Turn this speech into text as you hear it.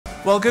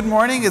Well, good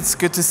morning. It's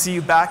good to see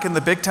you back in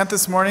the big tent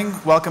this morning.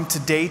 Welcome to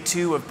day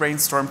 2 of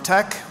Brainstorm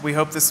Tech. We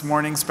hope this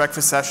morning's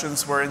breakfast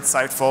sessions were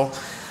insightful.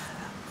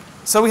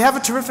 So we have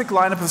a terrific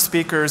lineup of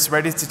speakers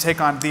ready to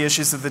take on the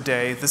issues of the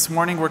day. This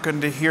morning we're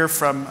going to hear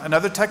from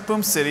another tech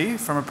boom city,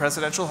 from a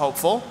presidential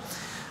hopeful.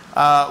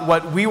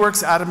 What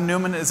WeWork's Adam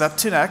Newman is up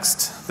to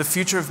next, the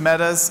future of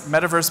Meta's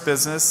metaverse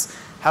business,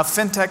 how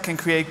fintech can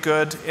create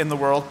good in the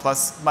world,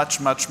 plus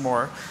much, much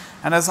more.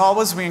 And as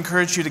always, we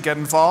encourage you to get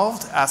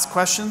involved, ask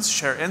questions,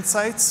 share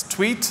insights,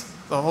 tweet,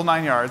 the whole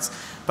 9 yards.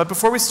 But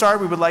before we start,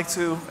 we would like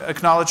to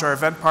acknowledge our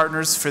event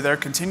partners for their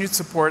continued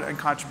support and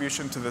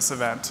contribution to this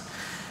event.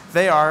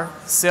 They are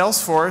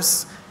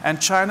Salesforce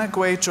and China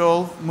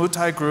Guizhou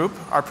Mutai Group,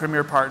 our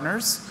premier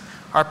partners.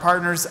 Our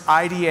partners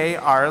IDA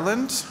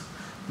Ireland,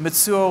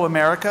 Mitsuo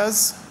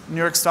Americas, New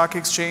York Stock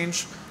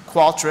Exchange,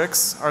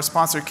 Qualtrics, our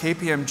sponsor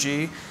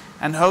KPMG,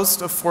 and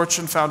host of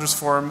Fortune Founders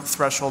Forum,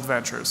 Threshold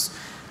Ventures.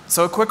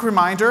 So a quick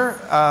reminder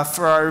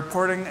for our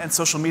reporting and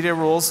social media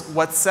rules,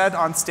 what's said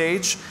on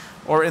stage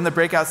or in the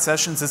breakout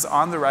sessions is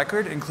on the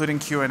record, including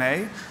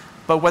Q&A.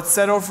 But what's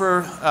said over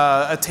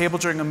a table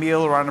during a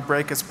meal or on a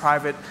break is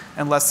private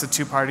unless the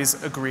two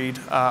parties agreed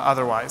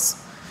otherwise.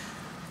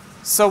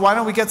 So why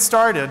don't we get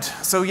started?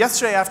 So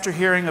yesterday, after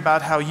hearing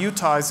about how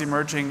Utah is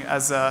emerging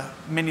as a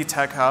mini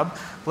tech hub,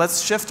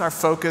 let's shift our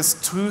focus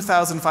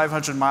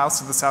 2,500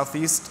 miles to the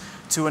southeast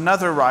to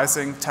another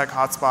rising tech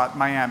hotspot,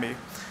 Miami.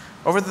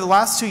 Over the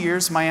last 2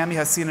 years, Miami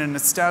has seen an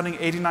astounding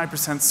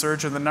 89%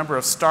 surge in the number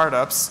of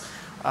startups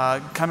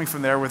coming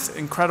from there with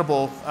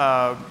incredible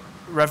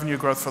revenue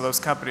growth for those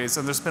companies.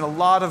 And there's been a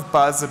lot of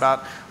buzz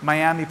about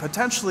Miami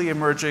potentially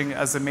emerging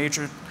as a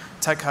major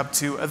tech hub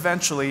to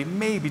eventually,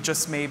 maybe,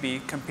 just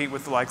maybe, compete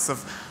with the likes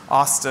of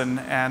Austin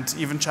and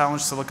even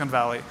challenge Silicon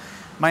Valley.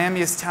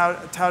 Miami is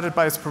touted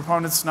by its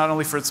proponents not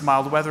only for its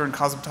mild weather and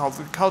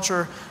cosmopolitan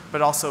culture,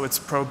 but also its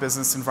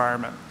pro-business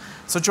environment.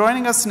 So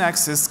joining us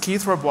next is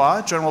Keith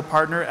Rabois, General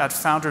Partner at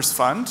Founders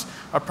Fund,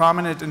 a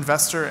prominent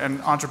investor and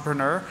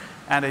entrepreneur,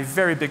 and a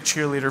very big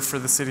cheerleader for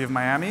the city of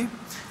Miami.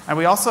 And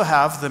we also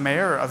have the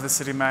mayor of the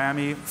city of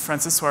Miami,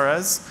 Francis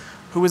Suarez,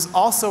 who is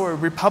also a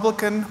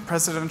Republican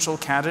presidential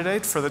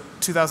candidate for the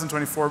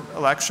 2024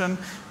 election,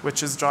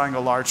 which is drawing a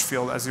large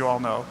field, as you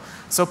all know.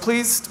 So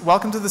please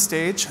welcome to the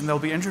stage, and they'll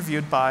be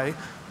interviewed by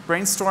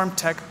Brainstorm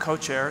Tech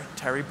co-chair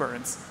Terry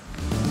Burns.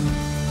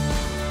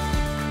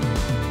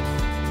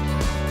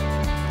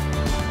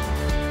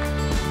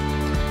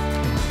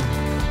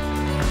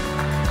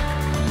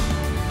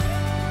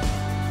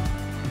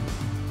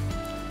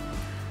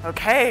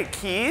 Okay,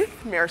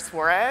 Keith, Mayor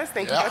Suarez,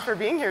 thank you guys for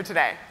being here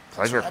today.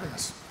 Pleasure.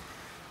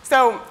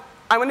 So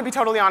I'm going to be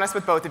totally honest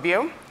with both of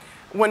you.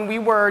 When we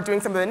were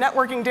doing some of the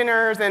networking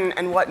dinners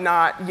and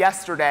whatnot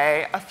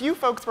yesterday, a few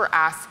folks were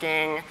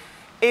asking,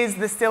 is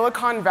the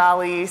Silicon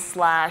Valley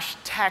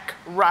 / tech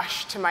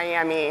rush to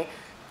Miami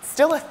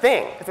still a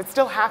thing? Is it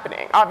still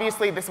happening?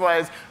 Obviously, this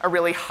was a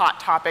really hot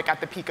topic at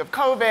the peak of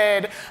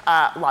COVID.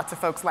 Lots of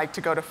folks like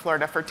to go to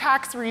Florida for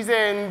tax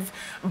reasons.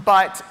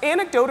 But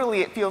anecdotally,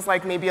 it feels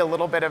like maybe a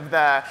little bit of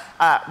the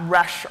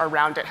rush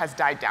around it has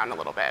died down a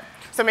little bit.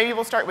 So maybe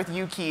we'll start with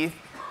you, Keith.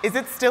 Is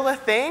it still a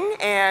thing?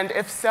 And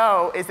if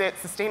so, is it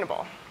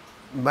sustainable?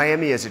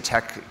 Miami as a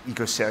tech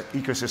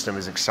ecosystem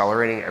is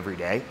accelerating every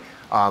day.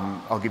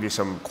 I'll give you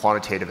some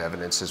quantitative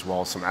evidence as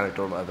well as some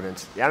anecdotal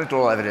evidence. The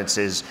anecdotal evidence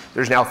is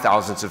there's now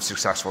thousands of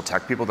successful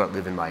tech people that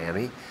live in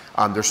Miami.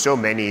 There's so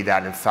many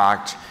that, in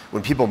fact,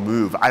 when people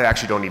move, I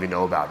actually don't even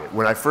know about it.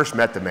 When I first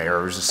met the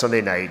mayor, it was a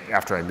Sunday night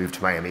after I moved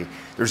to Miami,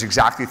 there's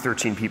exactly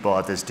 13 people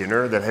at this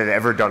dinner that had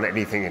ever done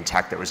anything in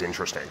tech that was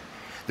interesting.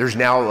 There's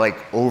now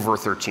like over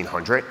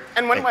 1,300.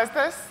 And when was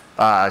this?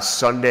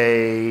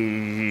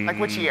 Sunday. Like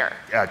which year?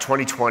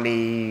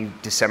 2020,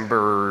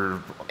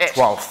 December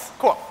 12th.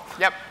 Cool.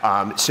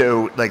 Yep.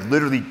 So like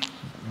literally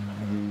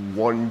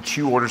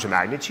 2 orders of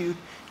magnitude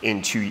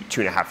in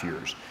 2.5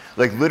 years.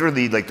 Like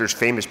literally, like there's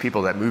famous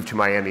people that moved to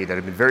Miami that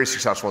have been very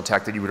successful in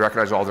tech that you would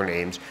recognize all their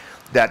names,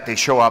 that they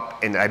show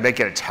up and I might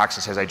get a text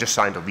that says, I just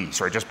signed a lease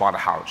or I just bought a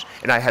house.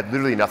 And I had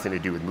literally nothing to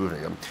do with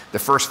moving them. The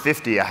first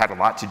 50, I had a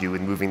lot to do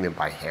with moving them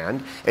by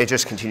hand, and it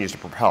just continues to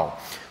propel.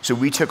 So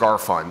we took our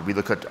fund, we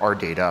looked at our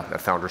data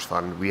at Founders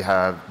Fund. We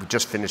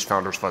just finished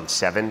Founders Fund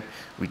 7.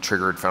 We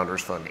triggered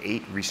Founders Fund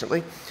 8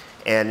 recently.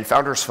 And in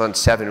Founders Fund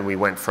 7, we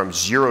went from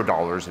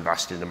 $0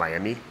 invested into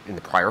Miami in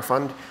the prior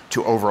fund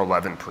to over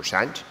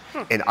 11%.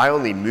 And I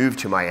only moved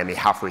to Miami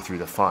halfway through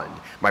the fund.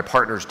 My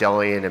partners,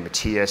 Delian and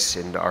Matthias,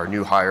 and our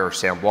new hire,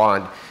 Sam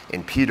Blond,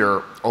 and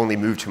Peter, only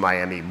moved to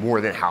Miami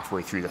more than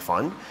halfway through the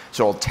fund.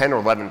 So 10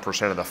 or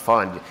 11% of the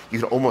fund, you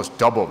could almost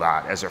double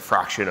that as a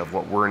fraction of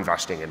what we're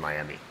investing in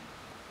Miami.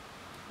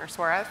 Mayor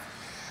Suarez?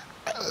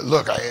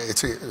 Look,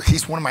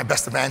 he's one of my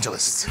best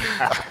evangelists.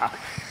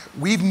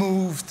 We've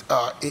moved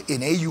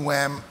in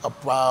AUM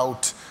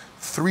about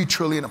 $3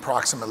 trillion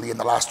approximately in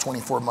the last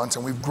 24 months,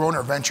 and we've grown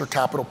our venture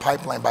capital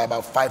pipeline by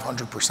about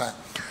 500%.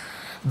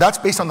 That's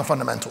based on the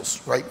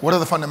fundamentals, right? What are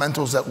the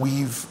fundamentals that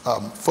we've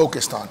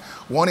focused on?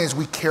 One is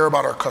we care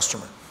about our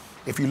customer.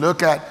 If you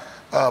look at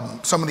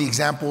some of the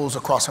examples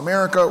across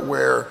America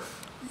where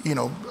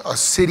a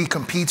city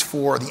competes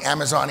for the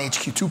Amazon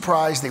HQ2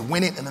 prize, they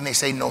win it, and then they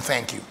say no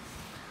thank you,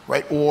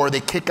 right? Or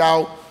they kick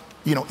out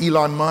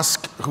Elon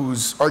Musk,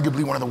 who's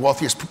arguably one of the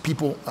wealthiest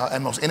people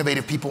and most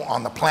innovative people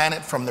on the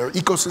planet, from their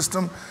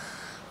ecosystem.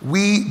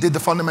 We did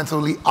the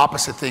fundamentally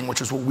opposite thing,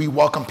 which is what we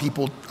welcome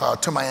people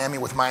to Miami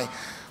with my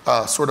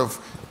sort of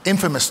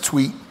infamous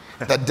tweet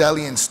that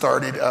Delian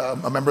started,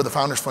 a member of the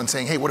Founders Fund,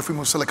 saying, hey, what if we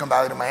move Silicon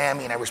Valley to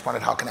Miami? And I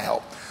responded, how can I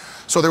help?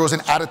 So there was an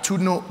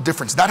attitudinal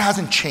difference. That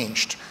hasn't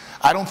changed.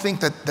 I don't think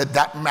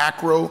that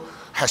macro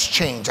has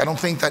changed. I don't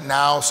think that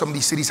now some of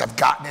these cities have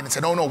gotten in and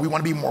said, oh no, we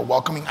want to be more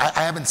welcoming.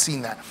 I haven't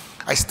seen that.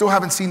 I still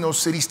haven't seen those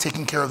cities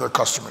taking care of their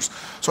customers.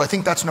 So I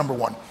think that's number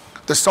one.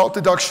 The SALT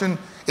deduction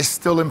is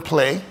still in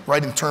play,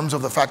 right, in terms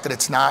of the fact that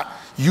it's not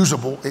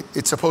usable.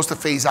 It's supposed to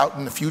phase out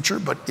in the future,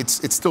 but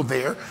it's still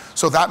there.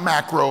 So that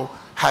macro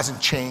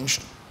hasn't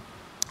changed.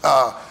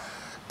 And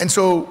I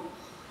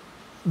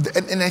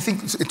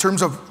think in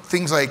terms of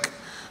things like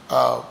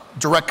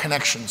direct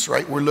connections,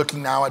 right? We're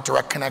looking now at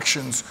direct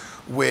connections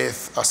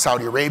with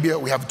Saudi Arabia.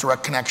 We have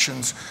direct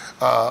connections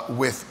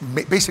with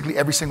basically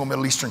every single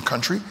Middle Eastern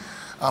country.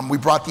 We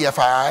brought the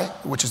FII,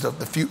 which is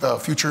the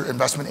Future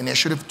Investment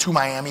Initiative, to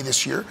Miami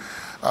this year.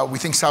 We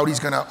think Saudi's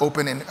going to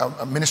open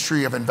a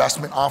Ministry of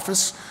Investment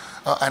office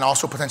and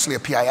also potentially a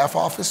PIF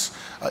office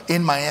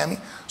in Miami.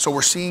 So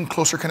we're seeing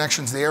closer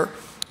connections there.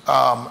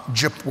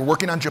 We're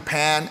working on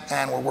Japan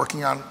and we're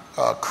working on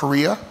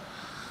Korea.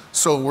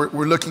 So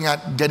we're looking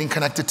at getting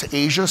connected to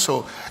Asia.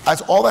 So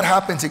as all that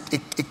happens,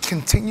 it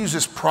continues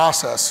this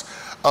process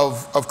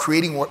of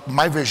creating what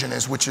my vision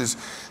is, which is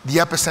the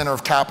epicenter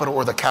of capital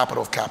or the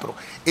capital of capital.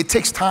 It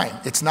takes time.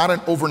 It's not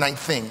an overnight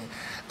thing.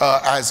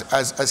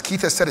 As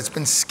Keith has said, it's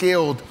been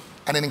scaled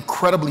at an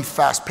incredibly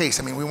fast pace.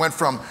 I mean, we went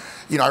from,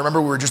 I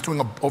remember we were just doing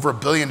over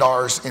 $1 billion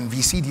in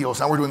VC deals.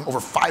 Now we're doing over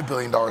 $5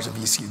 billion in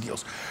VC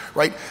deals,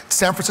 right?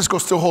 San Francisco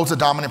still holds a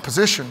dominant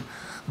position,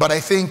 but I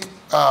think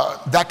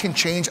that can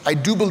change. I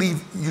do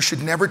believe you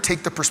should never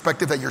take the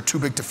perspective that you're too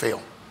big to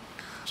fail.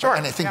 Sure.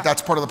 And I think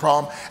that's part of the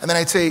problem. And then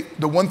I'd say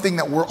the one thing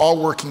that we're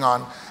all working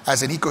on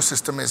as an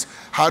ecosystem is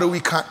how do we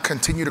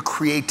continue to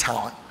create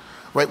talent,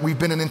 right? We've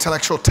been an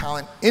intellectual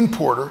talent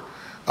importer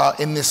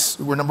in this.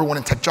 We're number one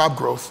in tech job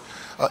growth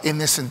in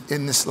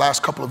this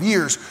last couple of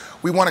years.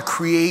 We want to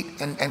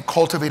create and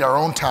cultivate our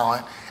own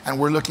talent, and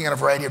we're looking at a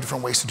variety of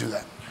different ways to do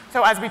that.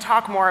 So as we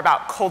talk more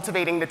about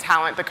cultivating the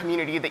talent, the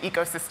community, the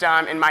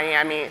ecosystem in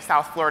Miami,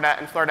 South Florida,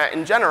 and Florida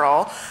in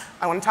general,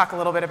 I want to talk a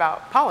little bit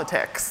about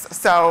politics.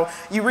 So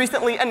you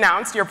recently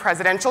announced your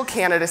presidential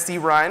candidacy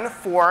run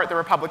for the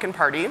Republican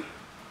Party.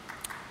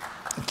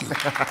 Thank you.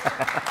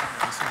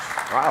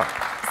 Wow.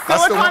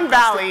 Silicon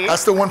Valley.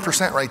 That's the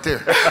 1% right there.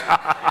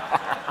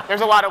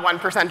 There's a lot of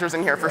 1%ers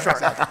in here for sure.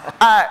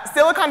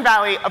 Silicon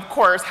Valley, of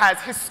course,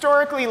 has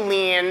historically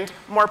leaned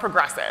more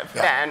progressive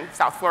than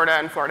South Florida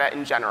and Florida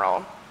in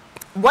general.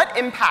 What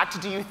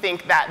impact do you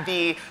think that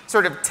the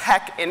sort of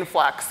tech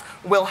influx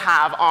will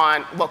have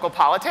on local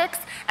politics,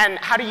 and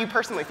how do you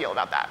personally feel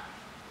about that?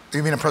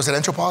 You mean in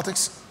presidential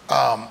politics?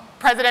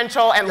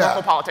 Presidential and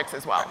local politics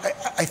as well.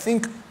 I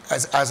think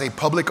as a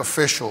public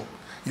official,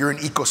 you're an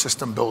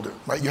ecosystem builder,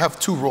 right? You have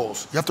two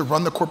roles. You have to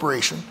run the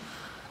corporation,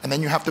 and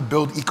then you have to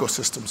build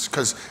ecosystems,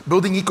 because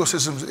building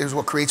ecosystems is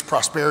what creates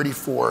prosperity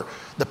for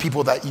the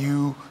people that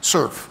you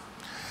serve.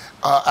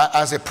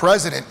 As a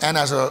president and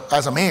as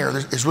a mayor,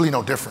 it's really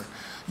no different.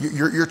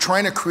 You're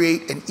trying to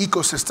create an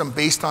ecosystem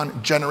based on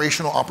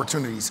generational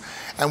opportunities.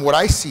 And what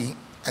I see,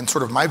 and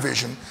sort of my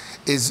vision,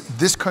 is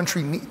this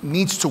country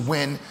needs to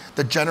win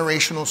the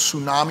generational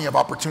tsunami of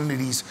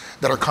opportunities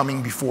that are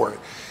coming before it.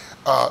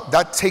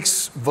 That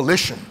takes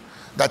volition,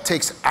 that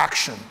takes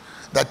action,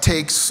 that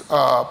takes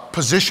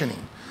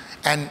positioning.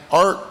 And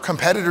our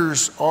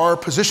competitors are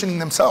positioning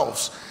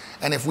themselves.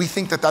 And if we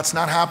think that that's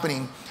not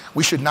happening,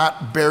 we should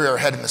not bury our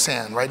head in the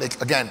sand, right?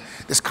 Like, again,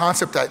 this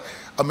concept that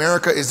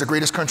America is the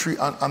greatest country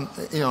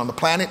on the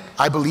planet,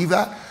 I believe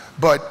that.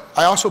 But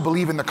I also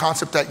believe in the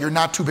concept that you're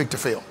not too big to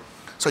fail.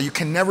 So you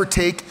can never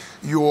take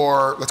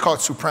your, let's call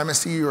it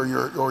supremacy or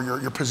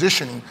your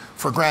positioning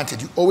for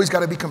granted. You always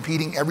got to be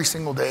competing every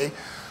single day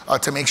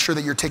to make sure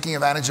that you're taking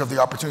advantage of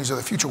the opportunities of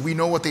the future. We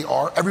know what they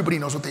are. Everybody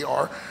knows what they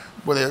are,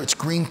 whether it's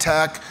green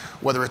tech,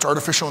 whether it's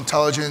artificial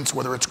intelligence,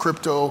 whether it's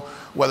crypto,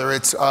 whether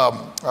it's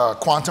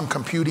quantum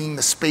computing,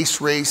 the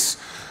space race,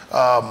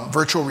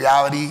 virtual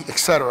reality, et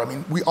cetera. I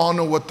mean, we all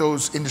know what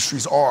those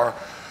industries are,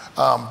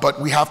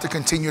 but we have to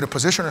continue to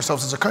position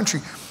ourselves as a country.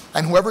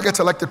 And whoever gets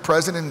elected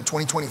president in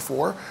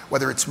 2024,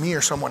 whether it's me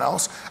or someone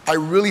else, I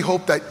really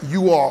hope that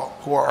you all,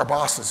 who are our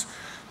bosses,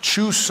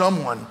 choose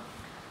someone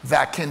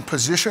that can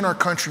position our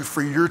country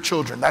for your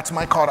children. That's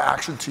my call to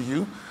action to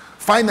you.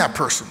 Find that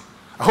person.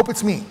 I hope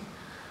it's me.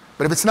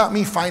 But if it's not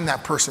me, find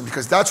that person,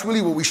 because that's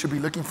really what we should be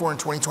looking for in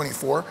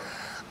 2024.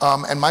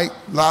 And my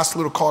last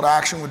little call to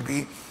action would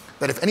be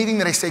that if anything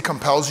that I say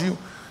compels you,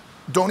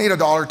 donate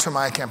 $1 to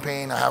my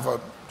campaign. I have a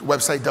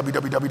website,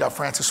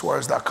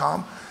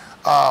 www.francissuarez.com.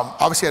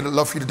 Obviously, I'd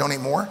love for you to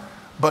donate more,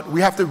 but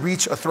we have to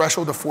reach a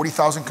threshold of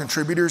 40,000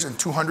 contributors in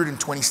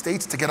 220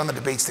 states to get on the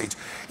debate stage.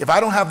 If I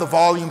don't have the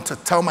volume to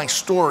tell my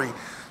story,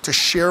 to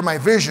share my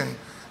vision,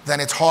 then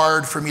it's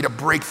hard for me to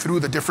break through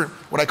the different,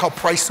 what I call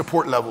price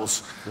support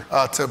levels,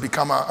 to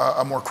become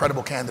a more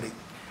credible candidate.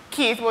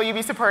 Keith, will you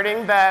be supporting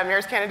the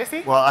mayor's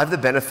candidacy? Well, I have the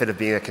benefit of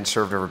being a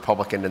conservative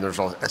Republican, and there's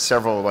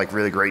several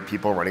really great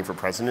people running for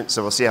president,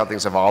 so we'll see how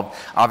things evolve.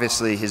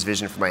 Obviously, his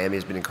vision for Miami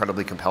has been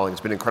incredibly compelling.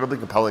 It's been incredibly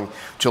compelling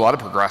to a lot of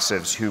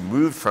progressives who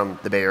moved from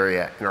the Bay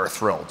Area and are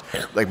thrilled.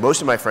 Like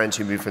most of my friends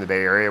who moved from the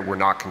Bay Area were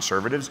not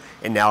conservatives,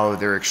 and now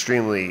they're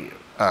extremely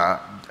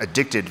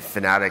addicted,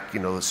 fanatic,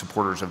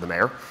 supporters of the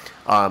mayor.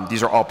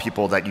 These are all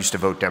people that used to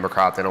vote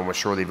Democrat, that almost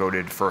surely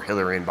voted for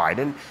Hillary and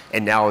Biden,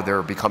 and now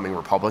they're becoming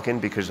Republican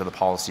because of the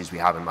policies we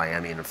have in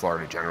Miami and in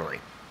Florida generally.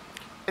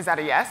 Is that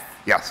a yes?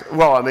 Yes.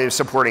 Well, I mean,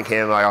 supporting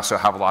him, I also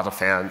have a lot of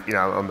fans.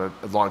 I'm a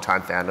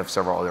longtime fan of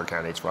several other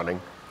candidates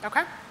running.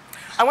 Okay.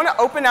 I want to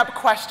open up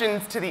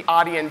questions to the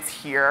audience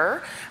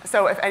here.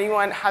 So if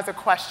anyone has a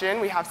question,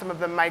 we have some of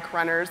the mic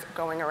runners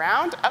going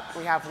around.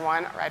 We have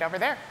one right over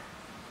there.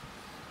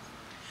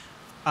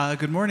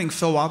 Good morning,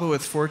 Phil Waba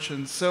with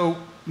Fortune. So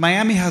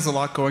Miami has a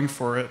lot going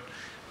for it,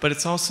 but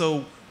it's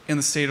also in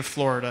the state of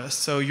Florida,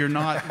 so you're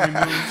not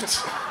removed.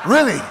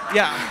 Really?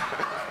 Yeah.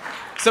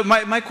 So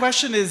my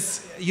question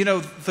is,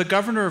 the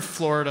governor of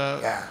Florida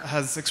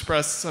has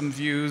expressed some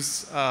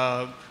views,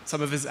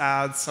 some of his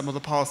ads, some of the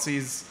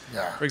policies,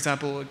 for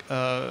example,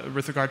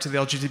 with regard to the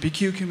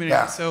LGBTQ community.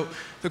 Yeah. So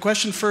the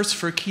question first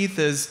for Keith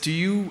is, do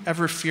you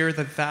ever fear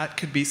that that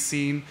could be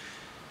seen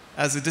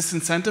as a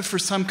disincentive for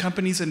some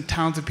companies and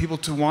talented people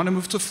to want to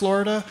move to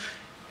Florida?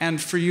 And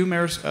for you,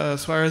 Mayor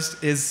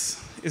Suarez, is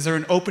there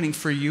an opening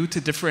for you to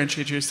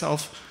differentiate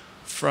yourself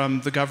from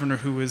the governor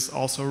who is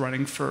also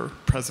running for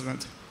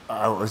president?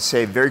 I would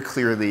say very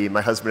clearly,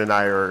 my husband and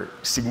I are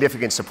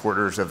significant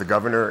supporters of the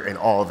governor and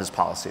all of his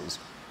policies.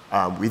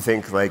 We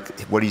think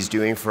what he's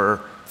doing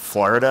for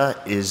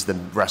Florida is the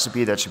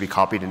recipe that should be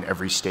copied in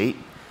every state,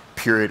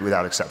 period,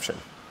 without exception.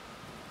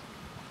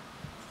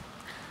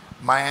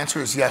 My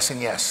answer is yes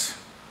and yes.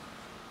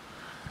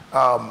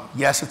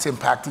 Yes, it's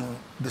impacting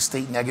the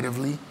state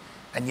negatively,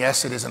 and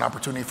yes, it is an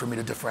opportunity for me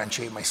to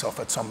differentiate myself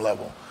at some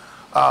level.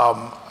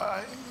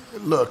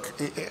 Look,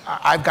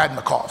 I've gotten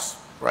the calls,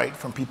 right,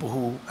 from people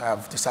who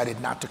have decided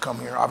not to come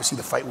here. Obviously,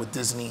 the fight with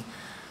Disney,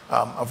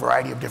 a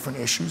variety of different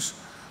issues.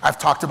 I've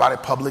talked about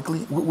it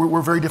publicly.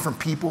 We're very different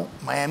people.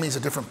 Miami is a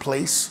different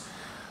place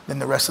than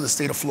the rest of the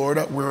state of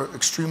Florida. We're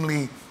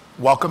extremely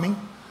welcoming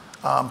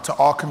to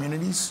all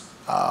communities.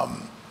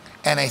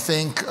 And I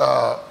think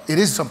it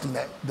is something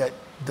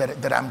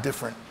that I'm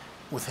different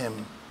with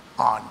him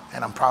on,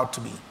 and I'm proud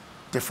to be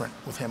different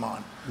with him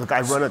on. Look,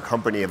 I run a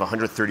company of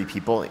 130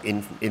 people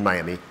in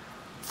Miami.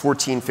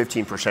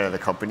 15% of the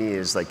company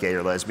is gay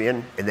or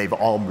lesbian, and they've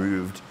all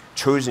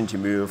chosen to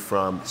move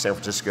from San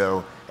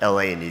Francisco,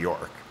 LA, and New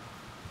York.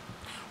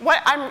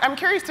 I'm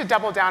curious to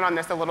double down on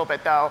this a little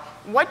bit, though.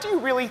 What do you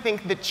really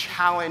think the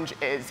challenge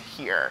is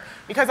here?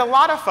 Because a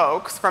lot of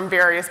folks from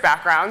various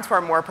backgrounds who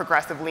are more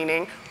progressive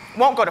leaning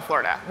won't go to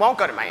Florida, won't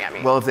go to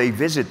Miami. Well, if they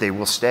visit, they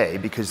will stay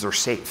because they're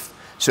safe.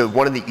 So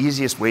one of the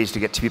easiest ways to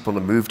get people to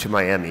move to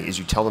Miami is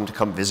you tell them to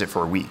come visit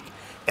for a week.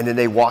 And then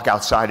they walk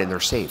outside and they're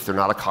safe. They're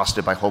not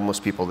accosted by homeless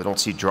people. They don't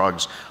see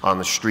drugs on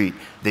the street.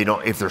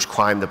 If there's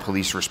crime, the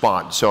police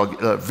respond. So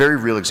a very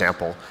real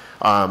example,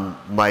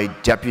 my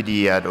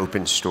deputy at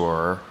Open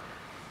Store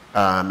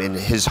and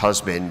his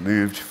husband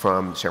moved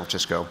from San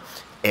Francisco,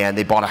 and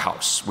they bought a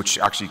house, which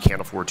actually you can't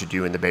afford to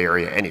do in the Bay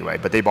Area anyway,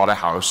 but they bought a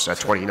house at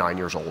 29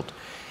 years old.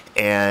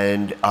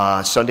 And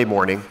Sunday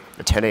morning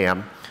at 10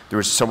 a.m., there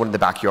was someone in the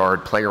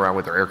backyard playing around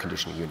with their air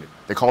conditioning unit.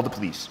 They called the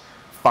police.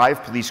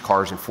 5 police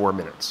cars in 4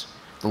 minutes.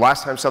 The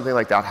last time something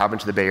like that happened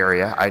to the Bay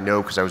Area, I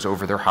know because I was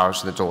over their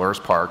house in the Dolores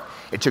Park,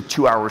 it took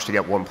 2 hours to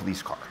get 1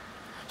 police car.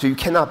 So you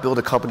cannot build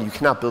a company, you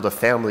cannot build a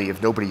family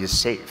if nobody is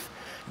safe.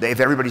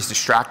 If everybody's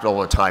distracted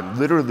all the time,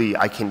 literally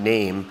I can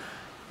name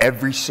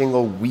every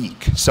single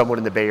week someone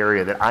in the Bay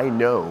Area that I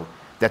know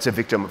that's a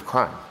victim of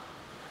crime.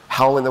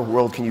 How in the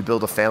world can you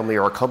build a family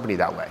or a company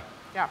that way?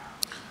 Yeah.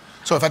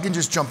 So if I can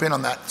just jump in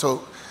on that.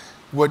 So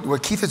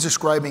what Keith is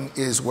describing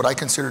is what I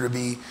consider to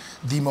be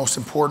the most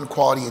important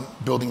quality in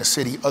building a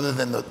city other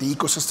than the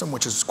ecosystem,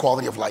 which is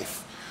quality of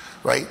life,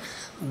 right?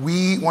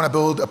 We want to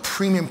build a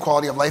premium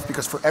quality of life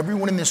because for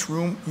everyone in this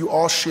room, we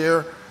all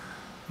share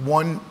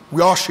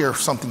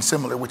something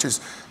similar, which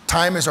is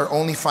time is our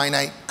only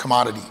finite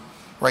commodity,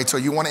 right? So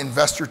you want to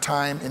invest your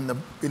time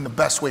in the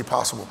best way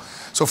possible.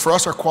 So for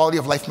us, our quality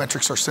of life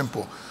metrics are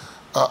simple.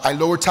 I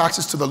lowered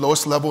taxes to the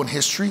lowest level in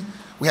history.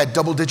 We had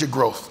double-digit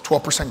growth,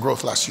 12%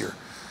 growth last year.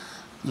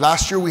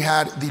 Last year, we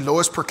had the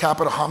lowest per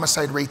capita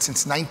homicide rate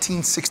since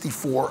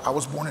 1964. I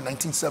was born in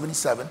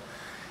 1977.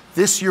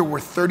 This year, we're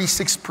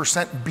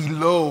 36%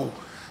 below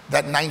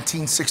that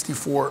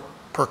 1964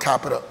 per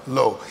capita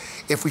low.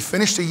 If we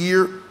finish the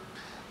year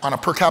on a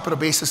per capita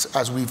basis,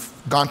 as we've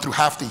gone through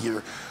half the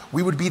year,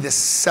 we would be the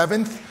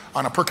 7th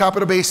on a per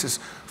capita basis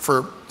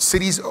for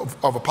cities of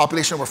a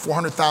population over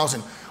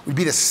 400,000. We'd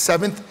be the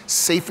 7th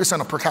safest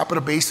on a per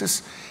capita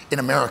basis in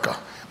America.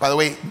 By the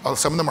way,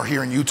 some of them are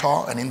here in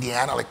Utah and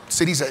Indiana, like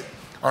cities that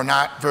are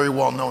not very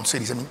well-known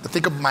cities. I mean,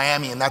 think of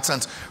Miami in that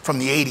sense from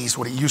the 80s,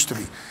 what it used to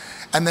be.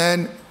 And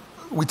then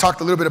we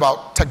talked a little bit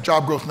about tech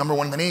job growth,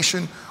 #1 in the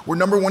nation. We're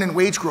 #1 in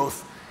wage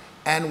growth,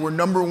 and we're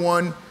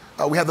 #1,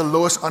 we have the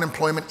lowest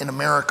unemployment in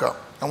America,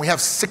 and we have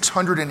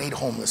 608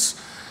 homeless.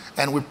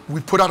 And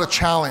we put out a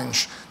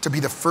challenge to be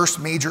the first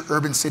major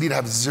urban city to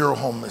have 0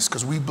 homeless,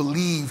 because we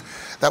believe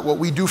that what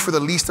we do for the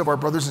least of our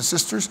brothers and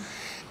sisters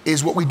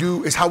is what we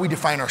do, is how we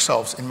define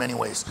ourselves in many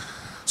ways.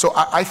 So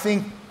I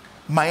think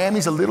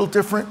Miami's a little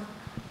different.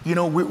 You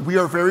know, we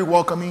are very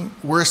welcoming.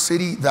 We're a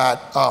city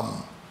that,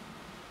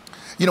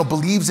 you know,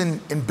 believes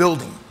in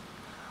building.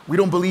 We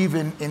don't believe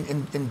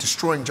in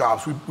destroying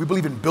jobs. We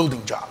believe in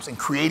building jobs and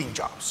creating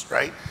jobs,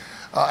 right?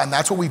 And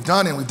that's what we've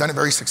done, and we've done it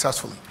very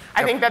successfully.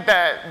 I think that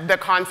the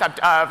concept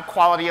of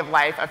quality of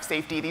life, of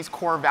safety, these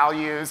core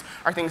values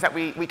are things that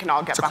we can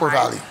all get behind. It's a core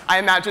value. I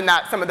imagine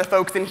that some of the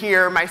folks in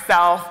here,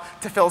 myself,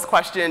 to Phil's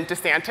question,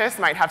 DeSantis,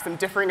 might have some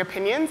differing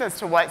opinions as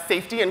to what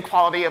safety and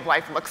quality of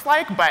life looks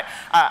like, but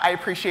I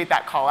appreciate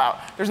that call out.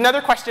 There's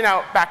another question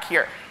out back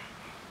here.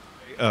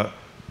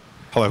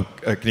 Hello,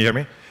 can you hear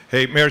me?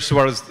 Hey, Mayor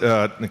Suarez,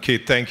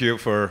 Keith, thank you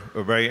for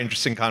a very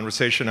interesting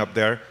conversation up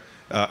there.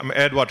 I'm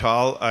Ed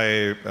Wattal.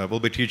 I will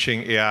be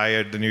teaching AI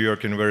at the New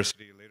York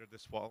University later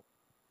this fall.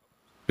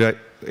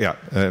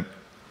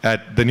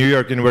 At the New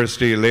York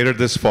University later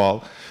this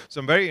fall.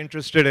 So I'm very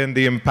interested in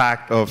the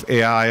impact of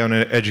AI on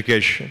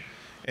education.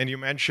 And you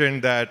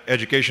mentioned that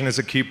education is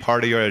a key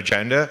part of your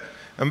agenda.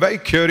 I'm very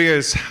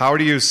curious, how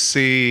do you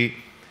see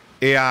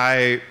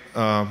AI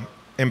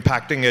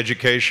impacting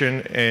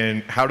education,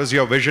 and how does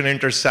your vision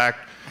intersect?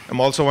 I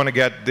also want to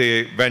get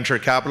the venture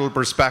capital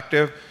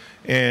perspective.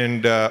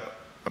 And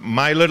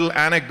my little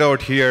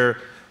anecdote here,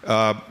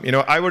 you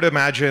know, I would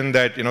imagine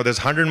that, you know, there's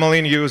 100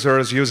 million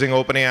users using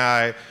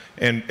OpenAI,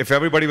 and if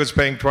everybody was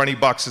paying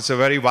 $20, it's a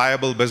very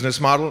viable business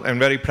model and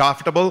very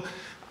profitable.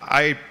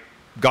 I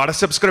got a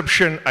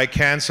subscription, I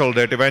canceled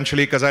it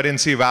eventually because I didn't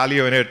see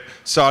value in it.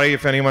 Sorry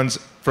if anyone's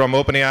from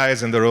OpenAI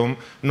is in the room.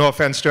 No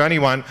offense to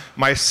anyone.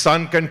 My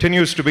son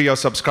continues to be your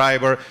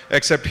subscriber,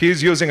 except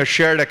he's using a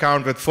shared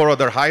account with 4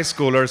 other high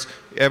schoolers,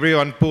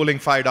 everyone pooling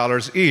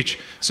 $5 each.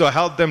 So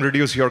help them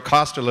reduce your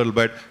cost a little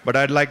bit, but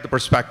I'd like the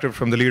perspective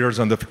from the leaders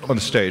on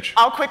the stage.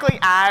 I'll quickly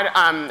add,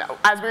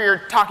 as we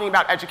were talking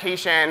about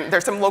education,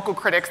 there's some local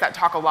critics that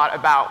talk a lot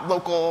about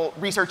local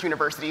research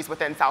universities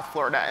within South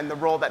Florida and the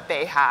role that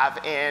they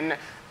have in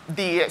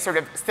the sort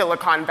of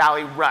Silicon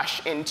Valley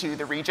rush into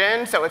the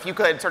region. So if you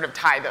could sort of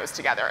tie those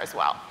together as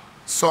well.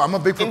 So I'm a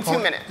big proponent. In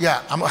 2 minutes.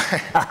 Yeah, I'm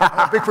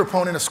a big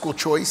proponent of school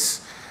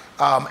choice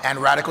and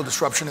radical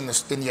disruption in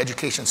the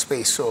education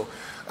space. So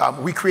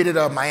we created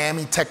a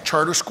Miami Tech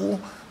Charter School.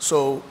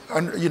 So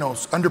you know,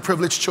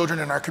 underprivileged children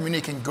in our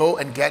community can go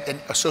and get an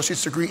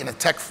associate's degree in a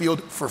tech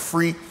field for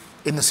free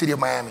in the city of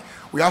Miami.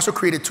 We also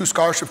created 2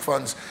 scholarship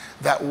funds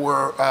that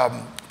were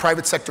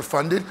private sector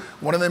funded.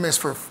 One of them is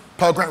for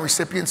Pell Grant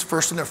recipients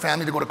first in their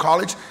family to go to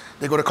college.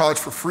 They go to college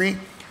for free.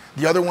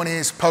 The other one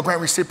is Pell Grant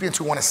recipients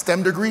who want a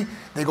STEM degree.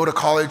 They go to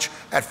college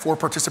at 4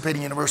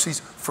 participating universities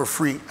for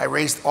free. I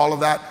raised all of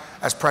that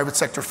as private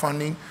sector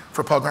funding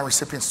for Pell Grant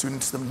recipient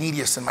students, the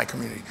neediest in my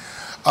community.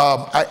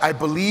 I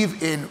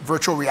believe in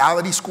virtual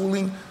reality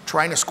schooling,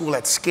 trying to school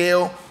at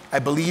scale. I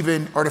believe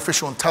in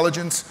artificial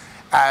intelligence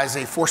as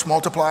a force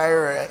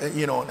multiplier,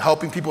 you know,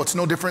 helping people. It's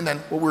no different than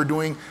what we're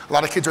doing. A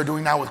lot of kids are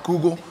doing now with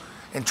Google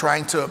and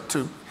trying to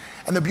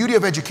and the beauty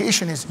of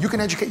education is you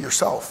can educate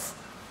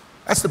yourself.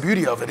 That's the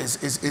beauty of it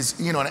is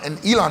you know, and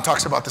Elon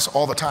talks about this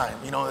all the time.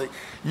 You know,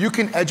 you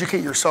can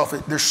educate yourself.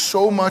 There's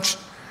so much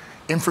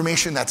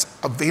information that's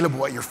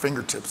available at your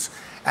fingertips.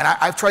 And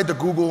I've tried the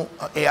Google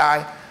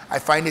AI. I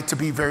find it to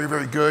be very,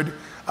 very good.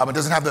 It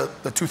doesn't have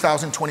the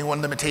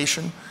 2021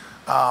 limitation.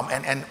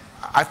 And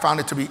I found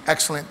it to be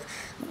excellent.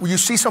 You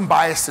see some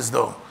biases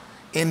though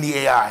in the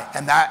AI,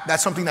 and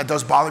that's something that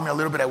does bother me a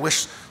little bit. I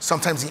wish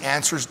sometimes the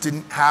answers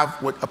didn't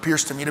have what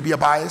appears to me to be a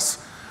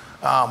bias,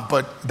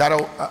 but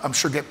that'll, I'm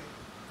sure,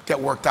 get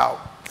worked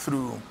out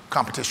through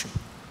competition.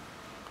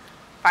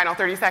 Final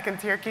 30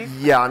 seconds here, Keith.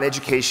 Yeah, on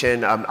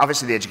education,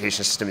 obviously the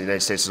education system in the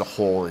United States as a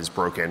whole is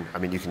broken. I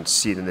mean, you can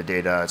see it in the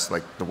data. It's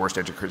like the worst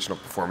educational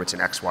performance in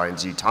X, Y, and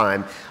Z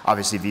time.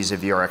 Obviously,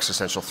 vis-a-vis our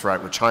existential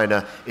threat with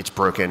China, it's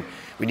broken.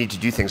 We need to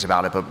do things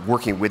about it, but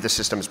working with the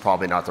system is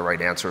probably not the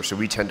right answer. So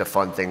we tend to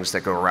fund things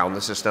that go around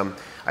the system.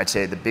 I'd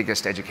say the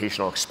biggest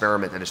educational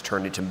experiment that has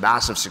turned into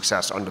massive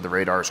success under the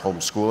radar is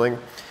homeschooling.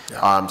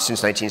 Yeah.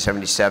 Since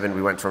 1977,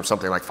 we went from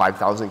something like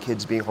 5,000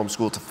 kids being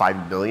homeschooled to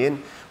 5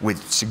 million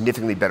with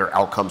significantly better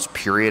outcomes,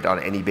 period, on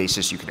any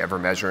basis you could ever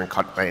measure and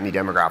cut by any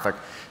demographic.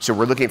 So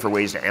we're looking for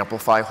ways to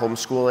amplify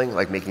homeschooling,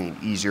 like making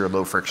it easier,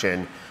 low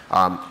friction,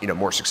 you know,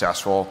 more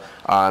successful.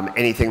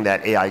 Anything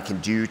that AI can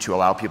do to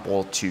allow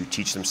people to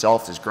teach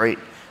themselves is great.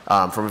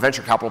 From a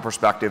venture capital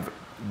perspective,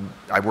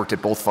 I worked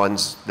at both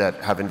funds that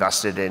have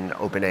invested in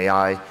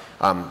OpenAI.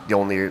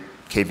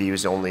 KV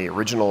is the only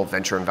original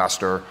venture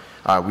investor.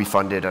 We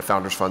funded a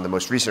founders fund, the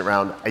most recent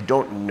round. I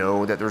don't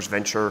know that there's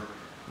venture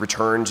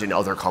returns in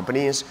other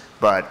companies,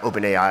 but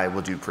OpenAI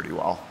will do pretty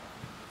well.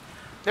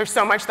 There's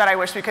so much that I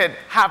wish we could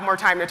have more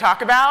time to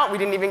talk about. We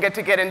didn't even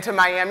get into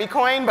Miami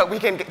Coin, but we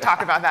can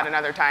talk about that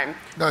another time.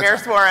 Mayor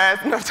Suarez,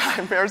 no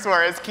time. Mayor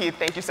Suarez, Keith,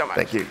 thank you so much.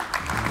 Thank you.